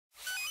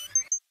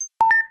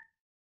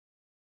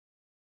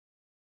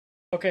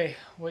Okay,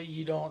 what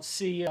you don't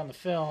see on the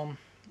film,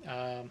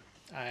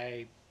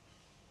 I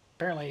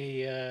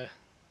apparently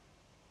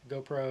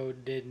GoPro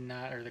did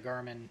not, or the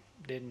Garmin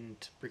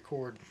didn't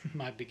record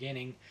my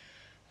beginning.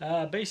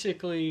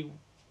 Basically,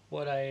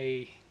 what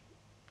I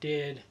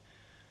did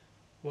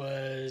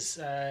was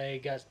I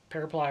got a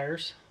pair of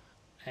pliers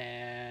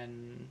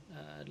and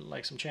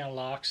like some channel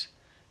locks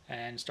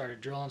and started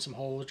drilling some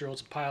holes, drilled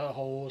some pilot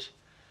holes.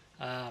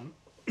 I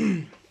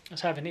was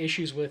having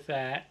issues with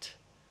that.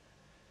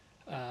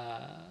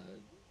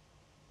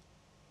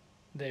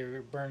 They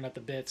were burning up the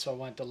bits, so I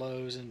went to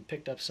Lowe's and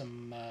picked up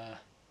some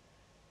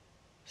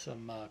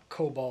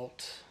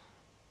cobalt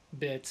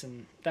bits,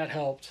 and that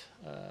helped.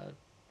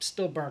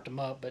 Still burnt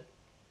them up, but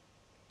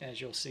as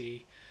you'll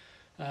see.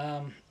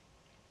 But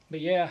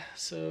yeah,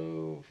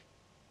 so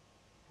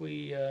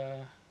we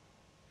I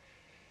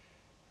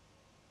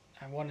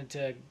wanted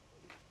to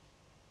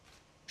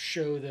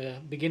show the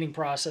beginning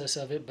process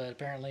of it, but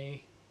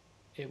apparently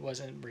it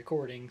wasn't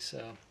recording,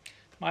 so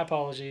my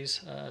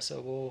apologies. So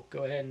we'll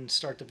go ahead and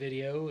start the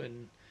video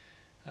and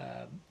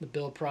the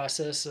build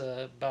process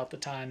about the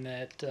time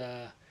that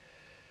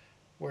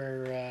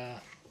where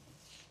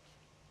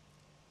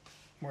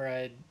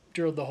I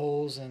drilled the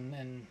holes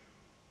and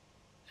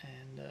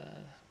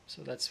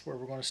so that's where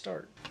we're going to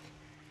start.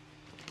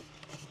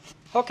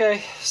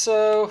 Okay,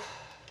 so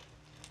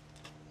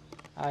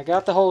I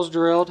got the holes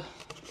drilled,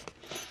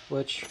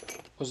 which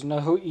was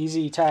no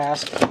easy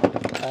task.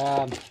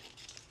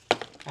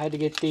 I had to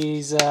get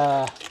these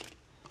 4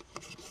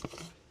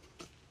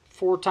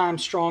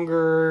 times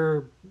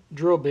stronger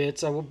drill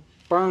bits. I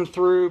burned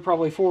through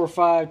probably 4 or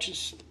 5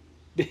 just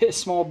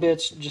small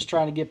bits just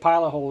trying to get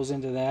pilot holes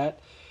into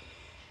that,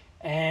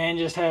 and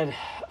just had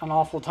an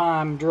awful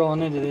time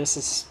drilling into this.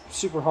 It's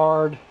super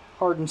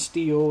hardened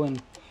steel,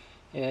 and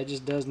yeah, it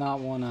just does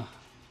not want to,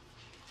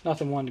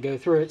 nothing wanted to go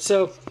through it.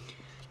 So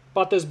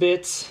bought those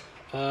bits.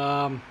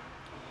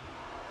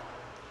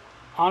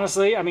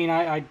 Honestly, I mean,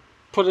 I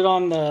put it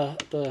on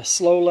the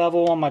slow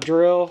level on my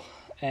drill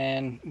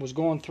and was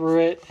going through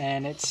it,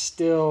 and it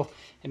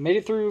made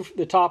it through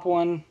the top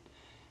one,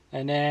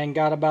 and then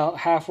got about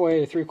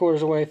halfway to 3/4 of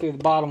the way through the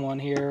bottom one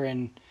here,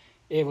 and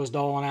it was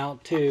dulling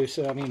out too.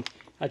 So I mean,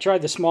 I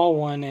tried the small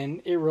one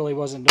and it really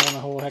wasn't doing a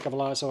whole heck of a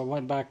lot, so I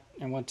went back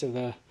and went to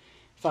the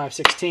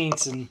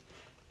 5/16, and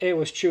it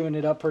was chewing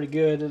it up pretty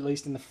good, at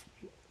least in the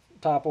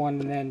top one,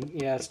 and then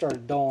yeah, it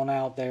started dulling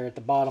out there at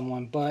the bottom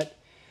one. But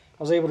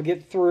I was able to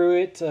get through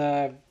it,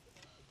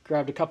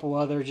 grabbed a couple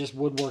other just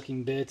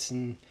woodworking bits,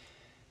 and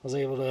was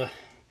able to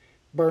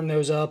burn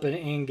those up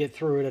and get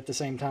through it at the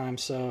same time.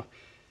 So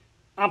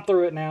I'm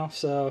through it now,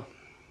 so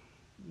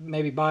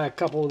maybe buy a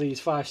couple of these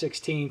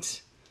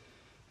 5/16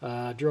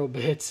 drill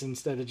bits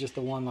instead of just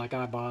the one like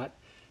I bought.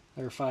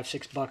 They're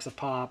 $5-6 bucks a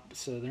pop,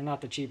 so they're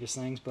not the cheapest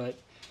things, but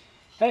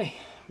hey,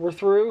 we're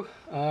through.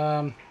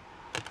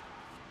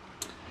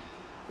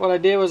 What I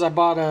did was I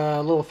bought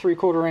a little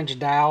 3/4 inch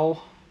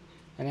dowel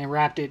and then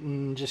wrapped it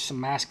in just some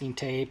masking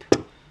tape.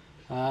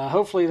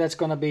 Hopefully that's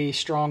going to be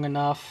strong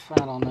enough.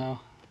 I don't know.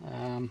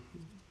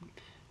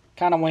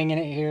 Kind of winging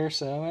it here,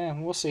 so yeah,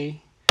 we'll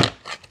see.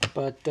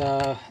 But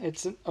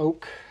it's an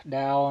oak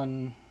dowel,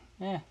 and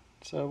yeah,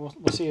 so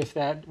we'll see if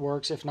that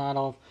works. If not,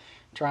 I'll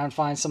try and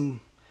find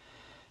some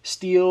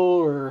steel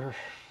or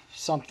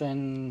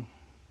something,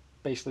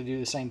 basically do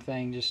the same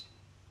thing, just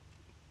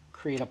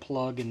create a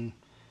plug and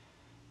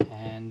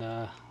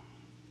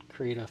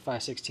create a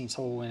 5/16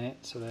 hole in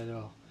it so that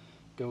it'll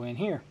go in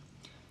here.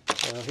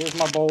 So here's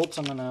my bolts.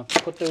 I'm gonna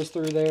put those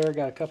through there.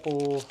 Got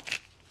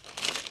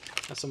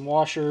some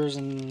washers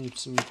and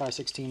some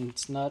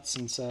 5/16 nuts,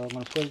 and so I'm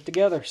gonna put it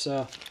together.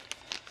 So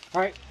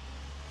all right,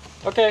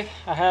 okay,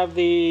 I have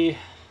the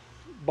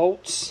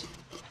bolts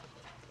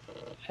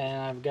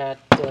and I've got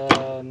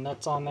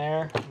nuts on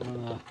there. I'm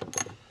gonna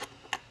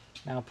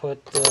now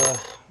put the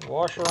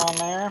washer on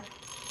there,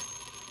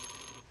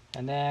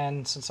 and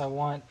then since I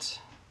want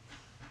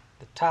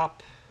the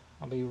top,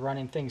 I'll be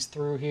running things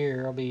through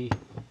here. I'll be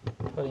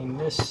putting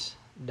this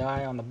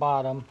die on the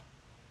bottom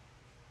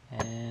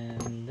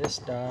and this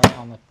die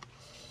on the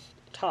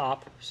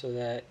top so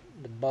that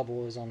the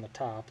bubble is on the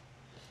top.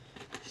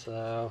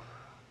 So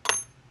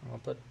I'm going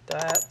to put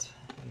that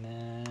and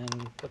then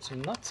put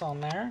some nuts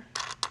on there.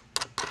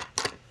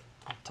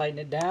 I'll tighten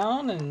it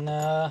down, and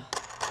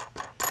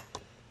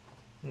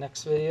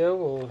next video,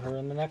 or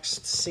in the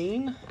next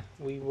scene,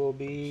 we will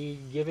be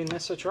giving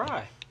this a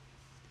try.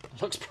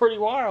 It looks pretty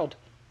wild.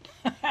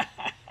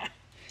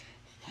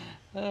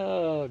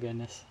 Oh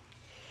goodness.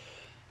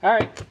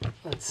 Alright,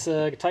 let's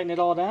tighten it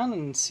all down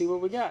and see what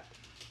we got.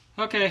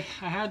 Okay,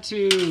 I had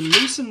to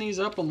loosen these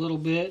up a little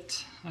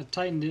bit. I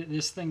tightened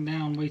this thing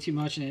down way too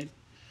much, and it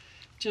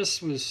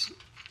just was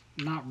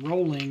not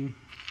rolling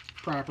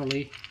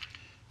properly.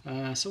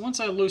 So once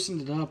I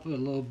loosened it up a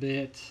little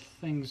bit,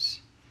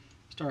 things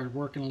started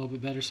working a little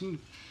bit better.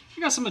 I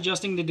got some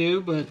adjusting to do,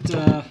 but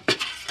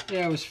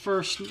yeah, I was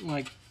first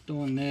like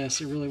doing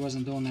this. It really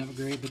wasn't doing that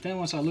great, but then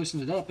once I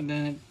loosened it up, and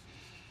then it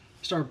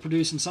started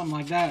producing something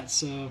like that.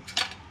 So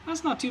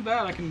that's not too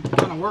bad. I can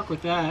kind of work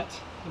with that.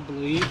 I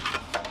believe.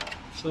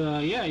 So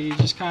yeah, you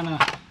just kind of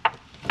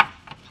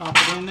pop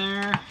it in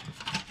there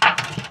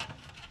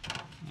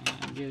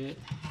and get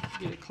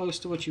it close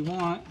to what you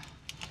want,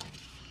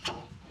 and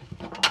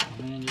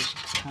then just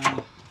kind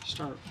of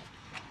start,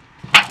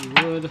 if you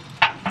would,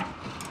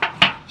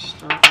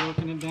 start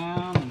working it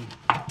down and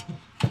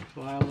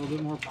apply a little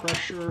bit more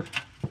pressure.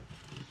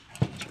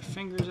 Get your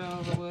fingers out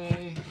of the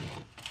way.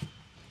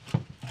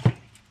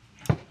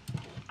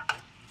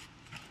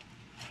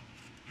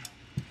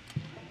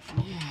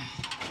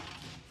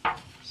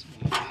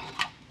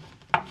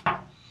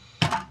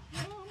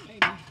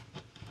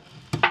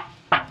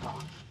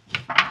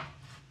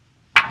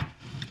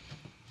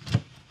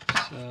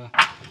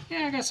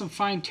 Yeah, I got some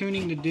fine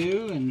tuning to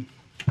do and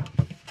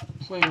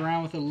play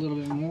around with it a little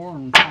bit more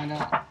and find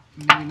out,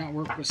 maybe not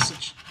work with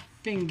such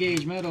thin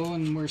gauge metal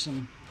and wear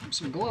some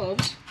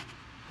gloves.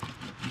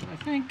 But I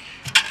think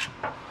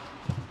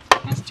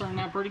that's turned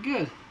out pretty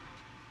good.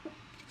 I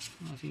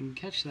don't know if you can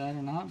catch that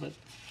or not, but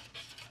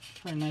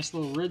very nice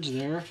little ridge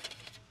there. I don't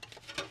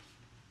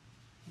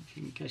know if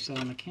you can catch that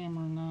on the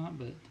camera or not,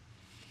 but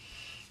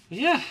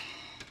yeah.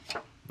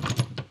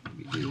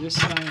 Maybe do this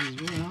side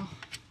as well.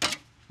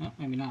 Well,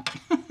 maybe not.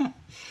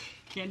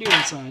 Can't do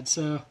inside.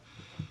 So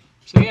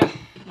yeah,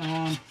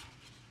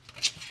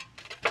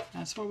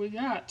 that's what we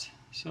got.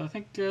 So I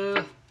think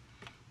the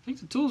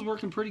tool's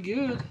working pretty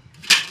good.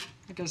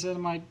 Like I said, I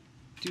might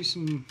do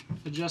some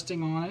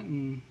adjusting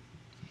on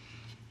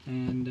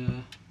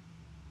it,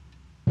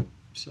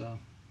 so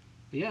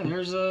yeah,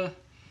 there's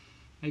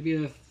maybe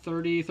a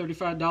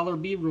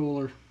 $30–$35 bead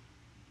roller.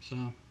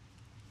 So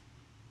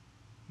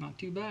not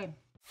too bad.